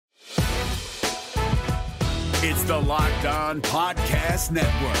It's the Locked On Podcast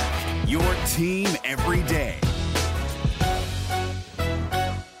Network, your team every day.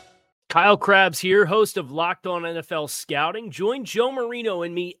 Kyle Krabs here, host of Locked On NFL Scouting. Join Joe Marino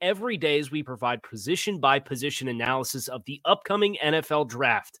and me every day as we provide position-by-position analysis of the upcoming NFL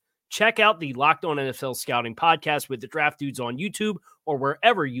Draft. Check out the Locked On NFL Scouting podcast with the Draft Dudes on YouTube or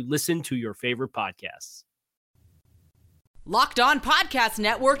wherever you listen to your favorite podcasts. Locked On Podcast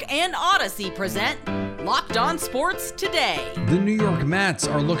Network and Odyssey present Locked On Sports Today. The New York Mets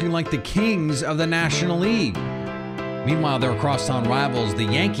are looking like the kings of the National League. Meanwhile, their crosstown rivals, the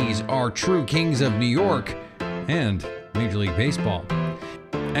Yankees, are true kings of New York and Major League Baseball.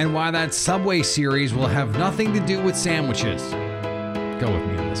 And why that Subway series will have nothing to do with sandwiches. Go with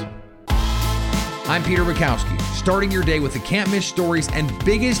me on this one. I'm Peter Bukowski, starting your day with the can't-miss stories and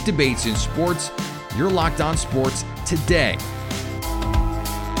biggest debates in sports. You're Locked On Sports Today.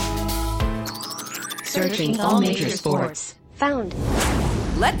 Searching all major sports. Found.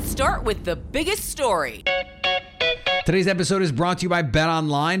 Let's start with the biggest story. Today's episode is brought to you by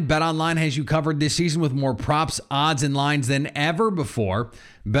BetOnline. BetOnline has you covered this season with more props, odds, and lines than ever before.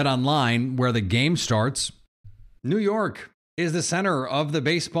 BetOnline, where the game starts. New York is the center of the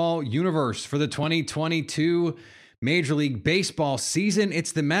baseball universe for the 2022 Major League Baseball season.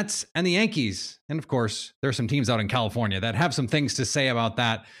 It's the Mets and the Yankees. And of course, there are some teams out in California that have some things to say about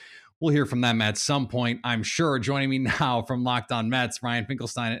that. We'll hear from them at some point, I'm sure. Joining me now from Locked On Mets, Ryan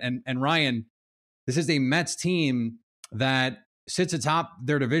Finkelstein. And Ryan, this is a Mets team that sits atop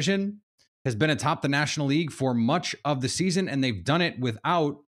their division, has been atop the National League for much of the season, and they've done it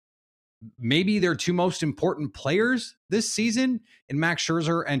without maybe their two most important players this season in Max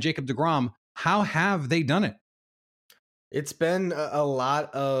Scherzer and Jacob deGrom. How have they done it? It's been a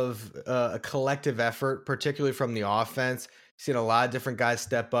lot of a collective effort, particularly from the offense. Seen a lot of different guys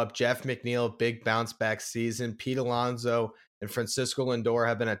step up. Jeff McNeil, big bounce back season. Pete Alonso and Francisco Lindor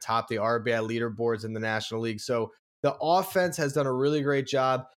have been atop the RBI leaderboards in the National League. So the offense has done a really great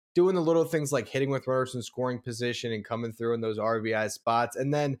job doing the little things like hitting with runners in scoring position and coming through in those RBI spots.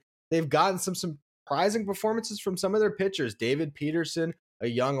 And then they've gotten some surprising performances from some of their pitchers. David Peterson, a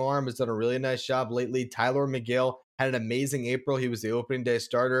young arm, has done a really nice job lately. Tyler McGill had an amazing April. He was the opening day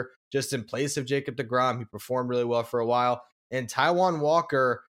starter just in place of Jacob deGrom. He performed really well for a while. And Taijuan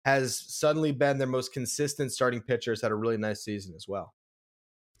Walker has suddenly been their most consistent starting pitcher. Has had a really nice season as well.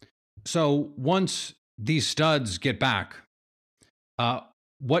 So once these studs get back,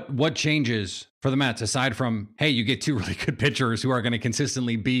 what changes for the Mets aside from, hey, you get two really good pitchers who are going to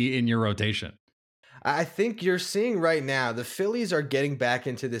consistently be in your rotation? I think you're seeing right now the Phillies are getting back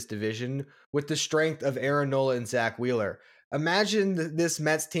into this division with the strength of Aaron Nola and Zach Wheeler. Imagine this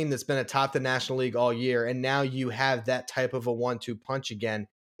Mets team that's been atop the National League all year, and now you have that type of a 1-2 punch again.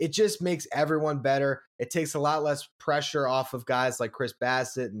 It just makes everyone better. It takes a lot less pressure off of guys like Chris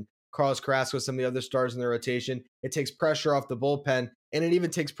Bassett and Carlos Carrasco, some of the other stars in the rotation. It takes pressure off the bullpen, and it even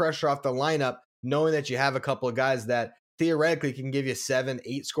takes pressure off the lineup, knowing that you have a couple of guys that theoretically can give you 7-8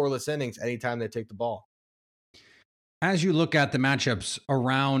 scoreless innings anytime they take the ball. As you look at the matchups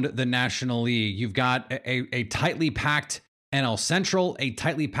around the National League, you've got a tightly packed NL Central, a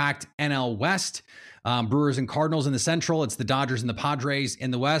tightly packed NL West. Brewers and Cardinals in the Central. It's the Dodgers and the Padres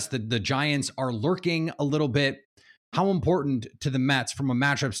in the West. The Giants are lurking a little bit. How important to the Mets from a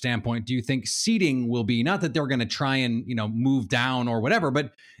matchup standpoint do you think seeding will be? Not that they're going to try and, move down or whatever,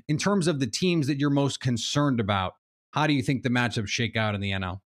 but in terms of the teams that you're most concerned about, how do you think the matchups shake out in the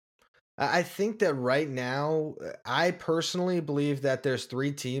NL? I think that right now, I personally believe that there's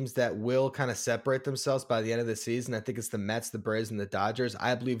three teams that will kind of separate themselves by the end of the season. I think it's the Mets, the Braves, and the Dodgers.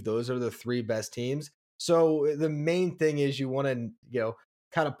 I believe those are the three best teams. So the main thing is you want to,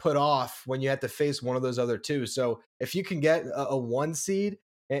 kind of put off when you have to face one of those other two. So if you can get a 1 seed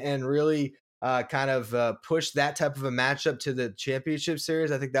and really push that type of a matchup to the championship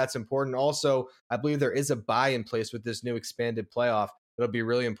series, I think that's important. Also, I believe there is a bye in place with this new expanded playoff. It'll be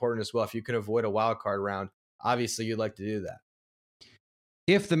really important as well. If you can avoid a wild card round, obviously you'd like to do that.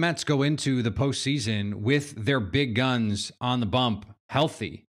 If the Mets go into the postseason with their big guns on the bump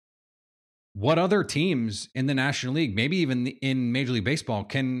healthy, what other teams in the National League, maybe even in Major League Baseball,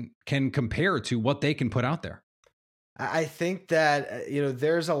 can compare to what they can put out there? I think that,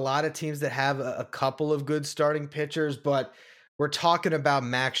 there's a lot of teams that have a couple of good starting pitchers, but we're talking about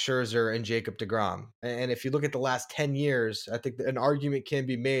Max Scherzer and Jacob deGrom. And if you look at the last 10 years, I think an argument can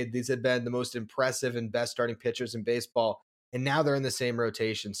be made. These have been the most impressive and best starting pitchers in baseball, and now they're in the same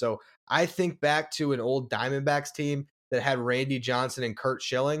rotation. So I think back to an old Diamondbacks team that had Randy Johnson and Curt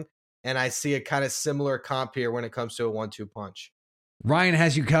Schilling, and I see a kind of similar comp here when it comes to a 1-2 punch. Ryan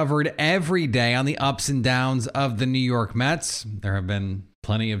has you covered every day on the ups and downs of the New York Mets. There have been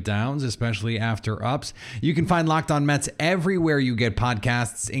plenty of downs, especially after ups. You can find Locked On Mets everywhere you get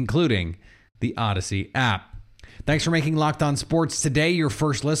podcasts, including the Odyssey app. Thanks for making Locked On Sports today your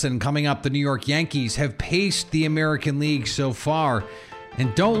first listen. Coming up, the New York Yankees have paced the American League so far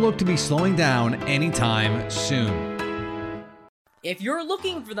and don't look to be slowing down anytime soon. If you're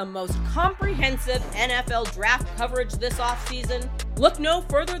looking for the most comprehensive NFL draft coverage this offseason, look no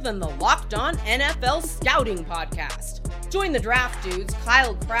further than the Locked On NFL Scouting Podcast. Join the draft dudes,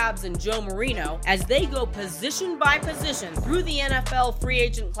 Kyle Krabs and Joe Marino, as they go position by position through the NFL free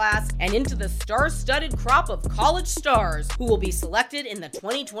agent class and into the star-studded crop of college stars who will be selected in the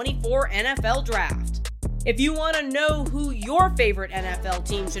 2024 NFL Draft. If you want to know who your favorite NFL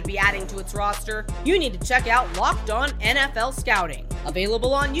team should be adding to its roster, you need to check out Locked On NFL Scouting,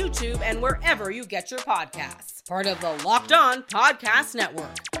 available on YouTube and wherever you get your podcasts. Part of the Locked On Podcast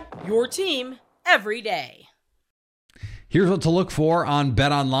Network, your team every day. Here's what to look for on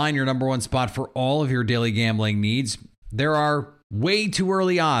BetOnline, your number one spot for all of your daily gambling needs. There are way too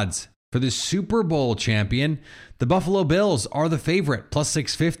early odds for the Super Bowl champion. The Buffalo Bills are the favorite, plus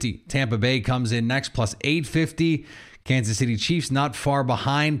 650. Tampa Bay comes in next, plus 850. Kansas City Chiefs not far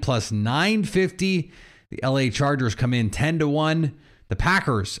behind, plus 950. The LA Chargers come in 10-1. The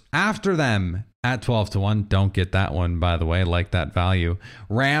Packers after them at 12-1. Don't get that one, by the way, like that value.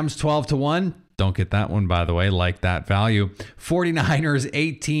 Rams 12-1. Don't get that one, by the way, like that value. 49ers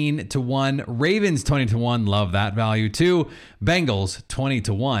 18-1. Ravens 20-1. Love that value too. Bengals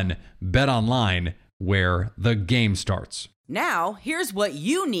 20-1. BetOnline, where the game starts. Now, here's what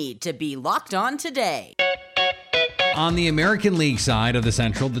you need to be locked on today. On the American League side of the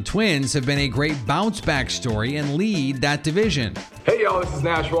Central, the Twins have been a great bounce-back story and lead that division. Hey, y'all, this is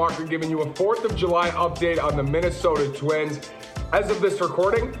Nash Walker giving you a 4th of July update on the Minnesota Twins. As of this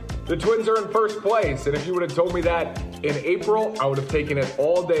recording, the Twins are in first place, and if you would have told me that in April, I would have taken it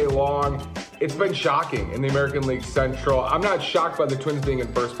all day long. It's been shocking in the American League Central. I'm not shocked by the Twins being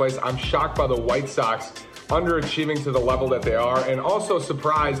in first place. I'm shocked by the White Sox underachieving to the level that they are, and also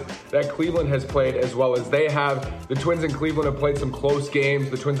surprised that Cleveland has played as well as they have. The Twins and Cleveland have played some close games.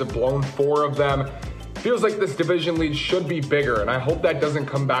 The Twins have blown 4 of them. Feels like this division lead should be bigger, and I hope that doesn't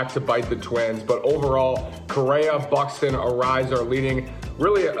come back to bite the Twins. But overall, Correa, Buxton, Arise are leading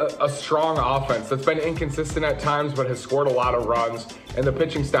really a strong offense that's been inconsistent at times, but has scored a lot of runs. And the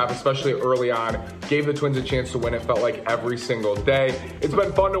pitching staff, especially early on, gave the Twins a chance to win. It felt like every single day. It's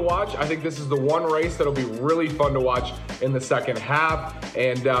been fun to watch. I think this is the one race that'll be really fun to watch in the second half.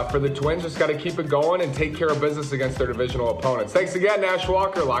 And for the Twins, just got to keep it going and take care of business against their divisional opponents. Thanks again, Nash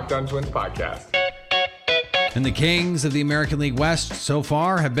Walker, Locked On Twins podcast. And the Kings of the American League West so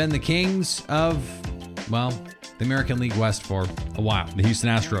far have been the Kings of, well, the American League West for a while. The Houston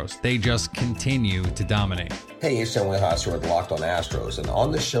Astros. They just continue to dominate. Hey, it's Sean Wayhauser with Locked On Astros. And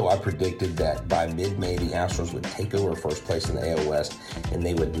on this show, I predicted that by mid-May, the Astros would take over first place in the AL West, and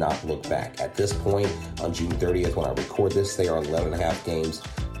they would not look back. At this point, on June 30th, when I record this, they are 11.5 games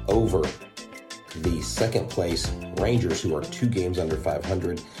over the second place Rangers, who are 2 games under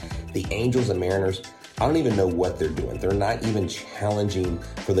 500. The Angels and Mariners, I don't even know what they're doing. They're not even challenging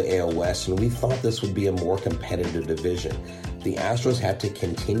for the AL West, and we thought this would be a more competitive division. The Astros have to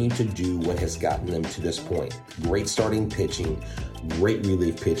continue to do what has gotten them to this point. Great starting pitching, great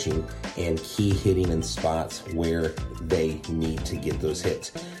relief pitching, and key hitting in spots where they need to get those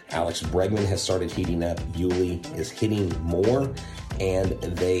hits. Alex Bregman has started heating up. Yuli is hitting more, and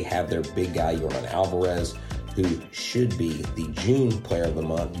they have their big guy, Yordan Alvarez, who should be the June player of the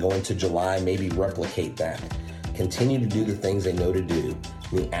month, going to July, maybe replicate that. Continue to do the things they know to do.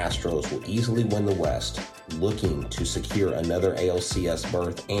 The Astros will easily win the West, looking to secure another ALCS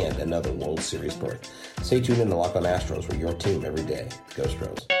berth and another World Series berth. Stay tuned in to Locked On Astros, where your team every day. Go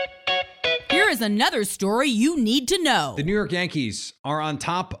Stros. Here is another story you need to know. The New York Yankees are on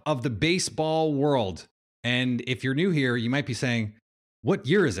top of the baseball world. And if you're new here, you might be saying, what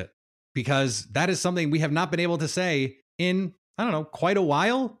year is it? Because that is something we have not been able to say in, I don't know, quite a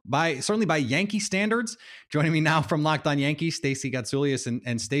while, certainly by Yankee standards. Joining me now from Locked On Yankees, Stacey Gatsoulias.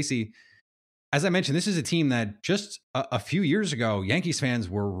 And Stacey, as I mentioned, this is a team that just a few years ago, Yankees fans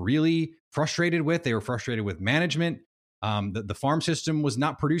were really frustrated with. They were frustrated with management. The farm system was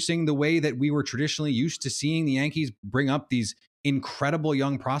not producing the way that we were traditionally used to seeing the Yankees bring up these incredible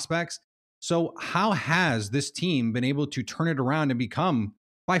young prospects. So how has this team been able to turn it around and become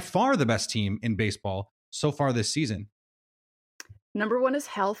by far the best team in baseball so far this season? Number one is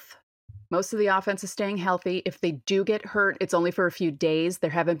health. Most of the offense is staying healthy. If they do get hurt, it's only for a few days.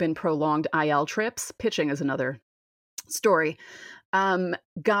 There haven't been prolonged IL trips. Pitching is another story.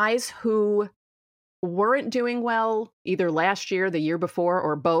 Guys who weren't doing well either last year, the year before,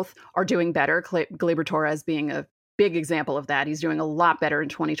 or both are doing better. Gleyber Torres being a big example of that. He's doing a lot better in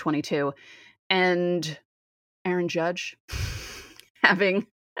 2022. And Aaron Judge having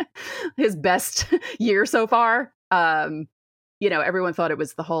his best year so far. Everyone thought it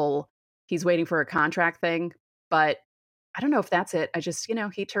was the whole he's waiting for a contract thing, but I don't know if that's it. I just,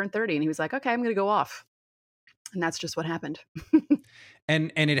 he turned 30 and he was like, okay, I'm going to go off. And that's just what happened.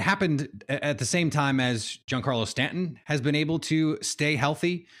 And it happened at the same time as Giancarlo Stanton has been able to stay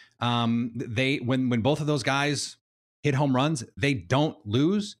healthy. When both of those guys hit home runs, they don't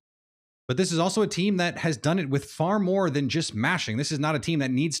lose. But this is also a team that has done it with far more than just mashing. This is not a team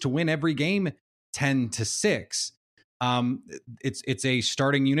that needs to win every game 10-6. It's a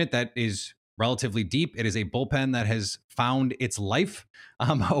starting unit that is relatively deep. It is a bullpen that has found its life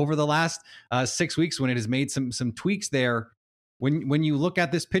over the last 6 weeks when it has made some tweaks there. When you look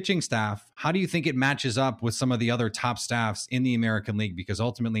at this pitching staff, how do you think it matches up with some of the other top staffs in the American League? Because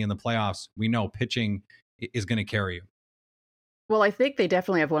ultimately in the playoffs, we know pitching is going to carry you. Well, I think they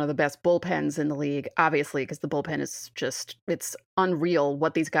definitely have one of the best bullpens in the league, obviously, because the bullpen is just, it's unreal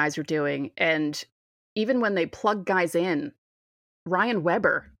what these guys are doing. And even when they plug guys in, Ryan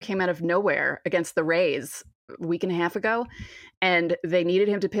Weber came out of nowhere against the Rays a week and a half ago, and they needed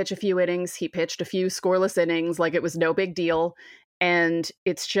him to pitch a few innings. He pitched a few scoreless innings like it was no big deal. And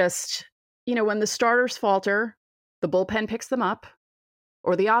it's just, when the starters falter, the bullpen picks them up,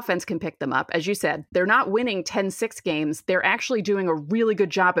 or the offense can pick them up. As you said, they're not winning 10-6 games. They're actually doing a really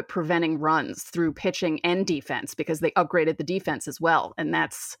good job at preventing runs through pitching and defense because they upgraded the defense as well. And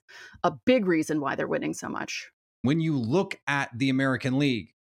that's a big reason why they're winning so much. When you look at the American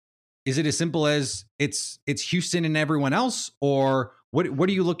League, is it as simple as it's Houston and everyone else? Or what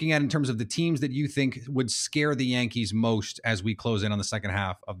are you looking at in terms of the teams that you think would scare the Yankees most as we close in on the second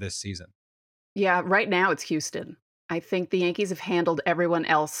half of this season? Yeah, right now it's Houston. I think the Yankees have handled everyone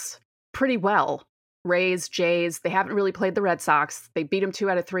else pretty well. Rays, Jays, they haven't really played the Red Sox. They beat them 2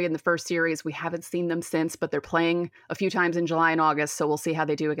 out of 3 in the first series. We haven't seen them since, but they're playing a few times in July and August, so we'll see how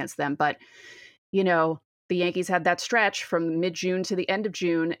they do against them. But, the Yankees had that stretch from mid-June to the end of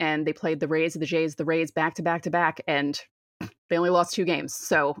June, and they played the Rays, the Jays, the Rays back to back to back, and they only lost 2 games.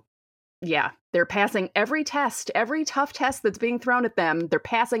 So, yeah, they're passing every test, every tough test that's being thrown at them. They're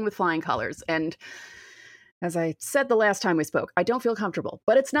passing with flying colors. And as I said the last time we spoke, I don't feel comfortable,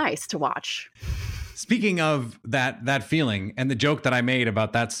 but it's nice to watch. Speaking of that feeling and the joke that I made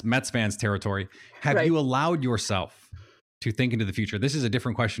about that's Mets fans territory, have you allowed yourself to think into the future? This is a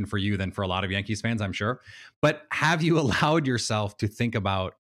different question for you than for a lot of Yankees fans, I'm sure. But have you allowed yourself to think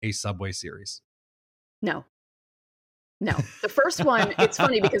about a Subway Series? No. The first one, it's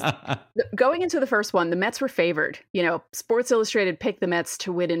funny because going into the first one, the Mets were favored. Sports Illustrated picked the Mets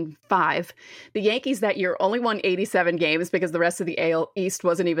to win in 5. The Yankees that year only won 87 games because the rest of the AL East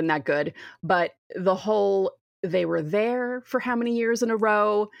wasn't even that good. But they were there for how many years in a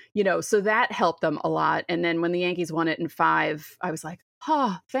row, so that helped them a lot. And then when the Yankees won it in 5, I was like,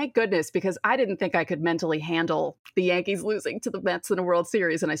 thank goodness, because I didn't think I could mentally handle the Yankees losing to the Mets in a World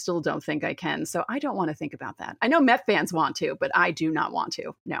Series, and I still don't think I can. So I don't want to think about that. I know Met fans want to, but I do not want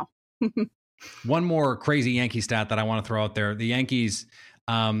to. No. One more crazy Yankee stat that I want to throw out there. The Yankees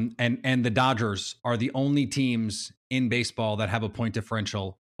and the Dodgers are the only teams in baseball that have a point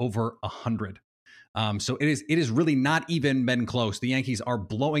differential over 100. So it is really not even been close. The Yankees are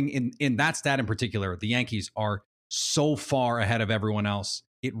blowing in that stat in particular. The Yankees are so far ahead of everyone else.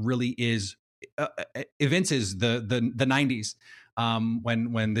 It really is evinces the 90s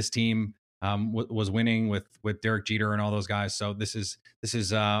when this team was winning with Derek Jeter and all those guys. So this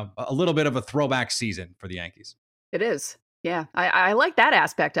is a little bit of a throwback season for the Yankees. It is. Yeah. I like that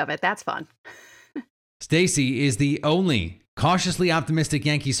aspect of it. That's fun. Stacy is the only cautiously optimistic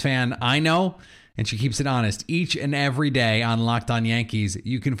Yankees fan I know, and she keeps it honest each and every day on Locked On Yankees.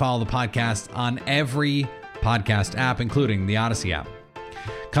 You can follow the podcast on every podcast app, including the Odyssey app.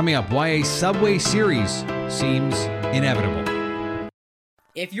 Coming up, why a Subway Series seems inevitable.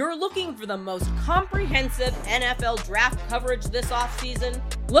 If you're looking for the most comprehensive NFL draft coverage this offseason,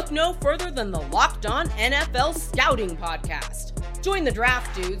 look no further than the Locked On NFL Scouting Podcast. Join the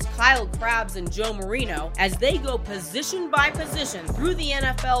draft dudes, Kyle Krabs and Joe Marino, as they go position by position through the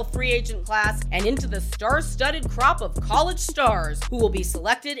NFL free agent class and into the star-studded crop of college stars who will be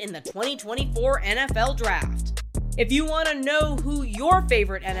selected in the 2024 NFL Draft. If you want to know who your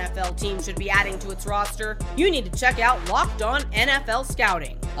favorite NFL team should be adding to its roster, you need to check out Locked On NFL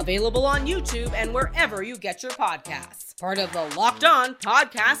Scouting, available on YouTube and wherever you get your podcasts. Part of the Locked On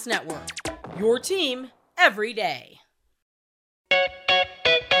Podcast Network, your team every day.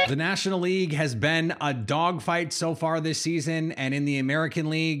 The National League has been a dogfight so far this season, and in the American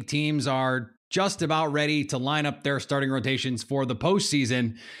League, teams are just about ready to line up their starting rotations for the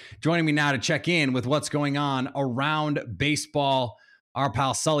postseason. Joining me now to check in with what's going on around baseball, our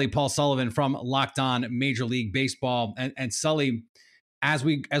pal Paul Sullivan from Locked On Major League Baseball. And Sully, as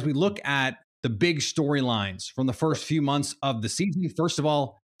we look at the big storylines from the first few months of the season, first of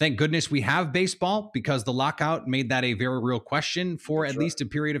all, thank goodness we have baseball, because the lockout made that a very real question for at least a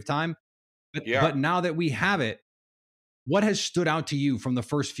period of time. But now that we have it, what has stood out to you from the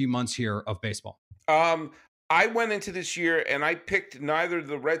first few months here of baseball? I went into this year and I picked neither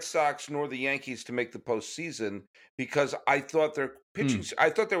the Red Sox nor the Yankees to make the postseason because I thought their pitching, I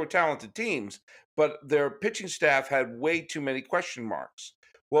thought they were talented teams, but their pitching staff had way too many question marks.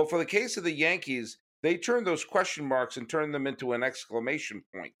 Well, for the case of the Yankees, they turned those question marks and turned them into an exclamation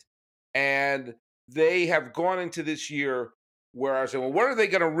point. And they have gone into this year where I was saying, well, what are they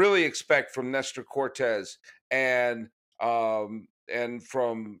going to really expect from Nestor Cortez and from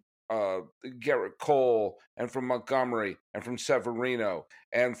Garrett Cole and from Montgomery and from Severino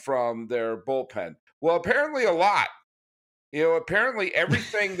and from their bullpen? Well, apparently a lot. Apparently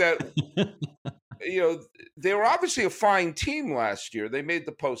everything that they were obviously a fine team last year. They made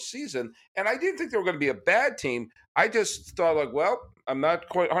the postseason, and I didn't think they were going to be a bad team. I just thought, like, well, I'm not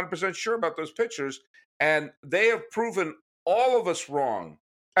quite 100% sure about those pitchers, and they have proven all of us wrong.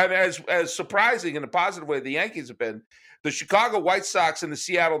 And as surprising in a positive way the Yankees have been, the Chicago White Sox and the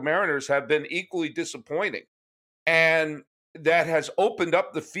Seattle Mariners have been equally disappointing. And that has opened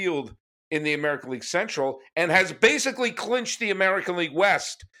up the field in the American League Central and has basically clinched the American League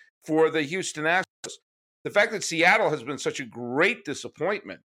West for the Houston Astros. The fact that Seattle has been such a great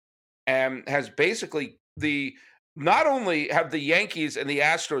disappointment and has basically not only have the Yankees and the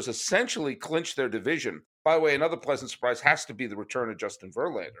Astros essentially clinched their division. By the way, another pleasant surprise has to be the return of Justin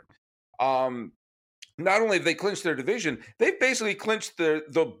Verlander. Not only have they clinched their division, they've basically clinched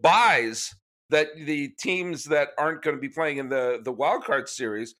the buys that the teams that aren't going to be playing in the wild card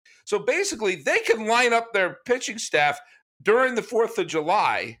series. So basically, they can line up their pitching staff during the 4th of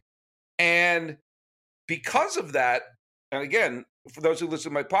July. And because of that, and again, for those who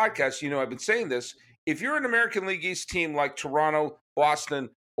listen to my podcast, I've been saying this, if you're an American League East team like Toronto,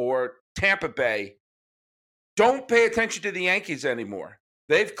 Boston, or Tampa Bay, don't pay attention to the Yankees anymore.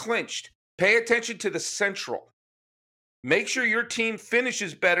 They've clinched. Pay attention to the Central. Make sure your team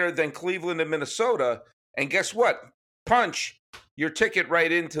finishes better than Cleveland and Minnesota. And guess what? Punch your ticket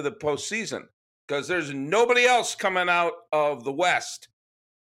right into the postseason, because there's nobody else coming out of the West.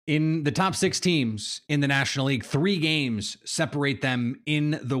 In the top 6 teams in the National League, 3 games separate them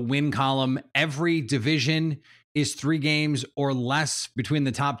in the win column. Every division is 3 games or less between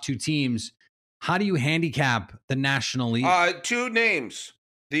the top 2 teams. How do you handicap the National League? 2 names.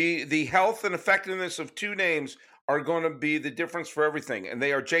 The health and effectiveness of 2 names are going to be the difference for everything, and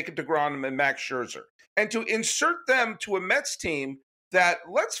they are Jacob deGrom and Max Scherzer. And to insert them to a Mets team that,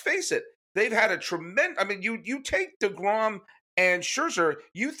 let's face it, they've had a tremendous. I mean, you take deGrom and Scherzer,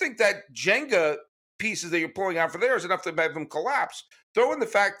 you think that Jenga pieces that you're pulling out for there is enough to have them collapse. Throw in the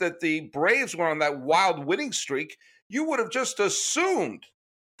fact that the Braves were on that wild winning streak, you would have just assumed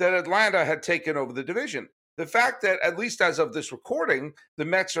that Atlanta had taken over the division. The fact that, at least as of this recording, the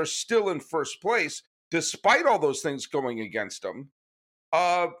Mets are still in first place, despite all those things going against them,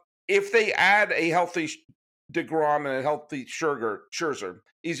 if they add a healthy deGrom and a healthy Scherzer,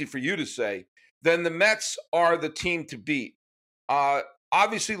 easy for you to say, then the Mets are the team to beat.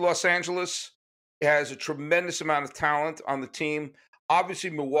 Obviously, Los Angeles has a tremendous amount of talent on the team. Obviously,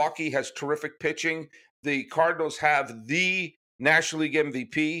 Milwaukee has terrific pitching. The Cardinals have the National League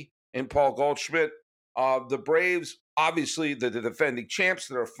MVP in Paul Goldschmidt. The Braves, obviously, the defending champs,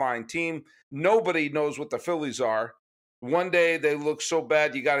 they're a fine team. Nobody knows what the Phillies are. One day they look so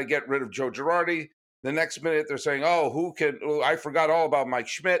bad, you got to get rid of Joe Girardi. The next minute they're saying, I forgot all about Mike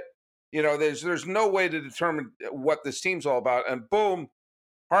Schmidt. There's no way to determine what this team's all about. And boom,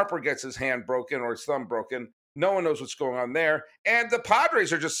 Harper gets his hand broken or his thumb broken. No one knows what's going on there. And the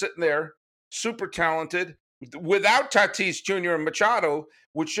Padres are just sitting there, super talented, without Tatis Jr. and Machado,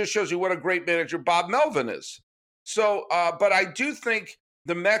 which just shows you what a great manager Bob Melvin is. So, but I do think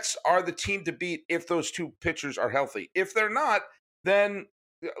the Mets are the team to beat if those 2 pitchers are healthy. If they're not, then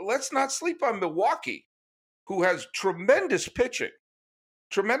let's not sleep on Milwaukee, who has tremendous pitching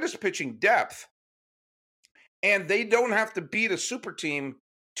depth, and they don't have to beat a super team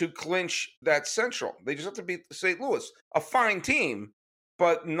to clinch that Central. They just have to beat St. Louis, a fine team,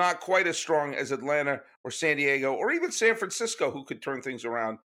 but not quite as strong as Atlanta or San Diego or even San Francisco, who could turn things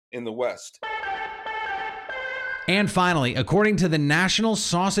around in the West. And finally, according to the National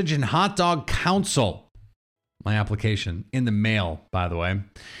Sausage and Hot Dog Council, my application in the mail, by the way,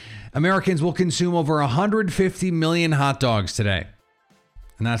 Americans will consume over 150 million hot dogs today.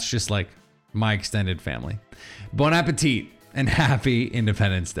 And that's just like my extended family. Bon appetit and happy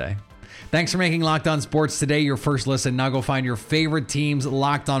Independence Day. Thanks for making Locked On Sports today your first listen. Now go find your favorite teams'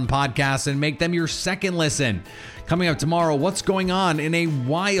 Locked On podcasts and make them your second listen. Coming up tomorrow, what's going on in a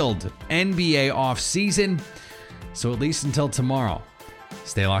wild NBA offseason? So at least until tomorrow,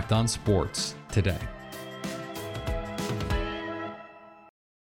 stay Locked On Sports today.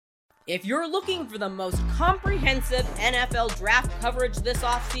 If you're looking for the most comprehensive NFL draft coverage this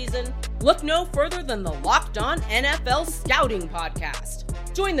offseason, look no further than the Locked On NFL Scouting Podcast.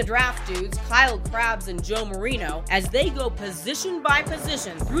 Join the draft dudes, Kyle Krabs and Joe Marino, as they go position by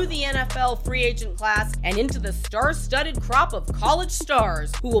position through the NFL free agent class and into the star-studded crop of college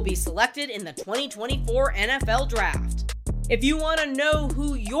stars who will be selected in the 2024 NFL Draft. If you want to know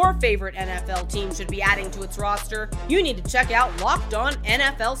who your favorite NFL team should be adding to its roster, you need to check out Locked On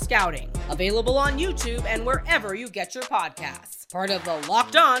NFL Scouting, available on YouTube and wherever you get your podcasts. Part of the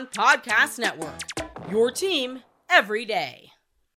Locked On Podcast Network, your team every day.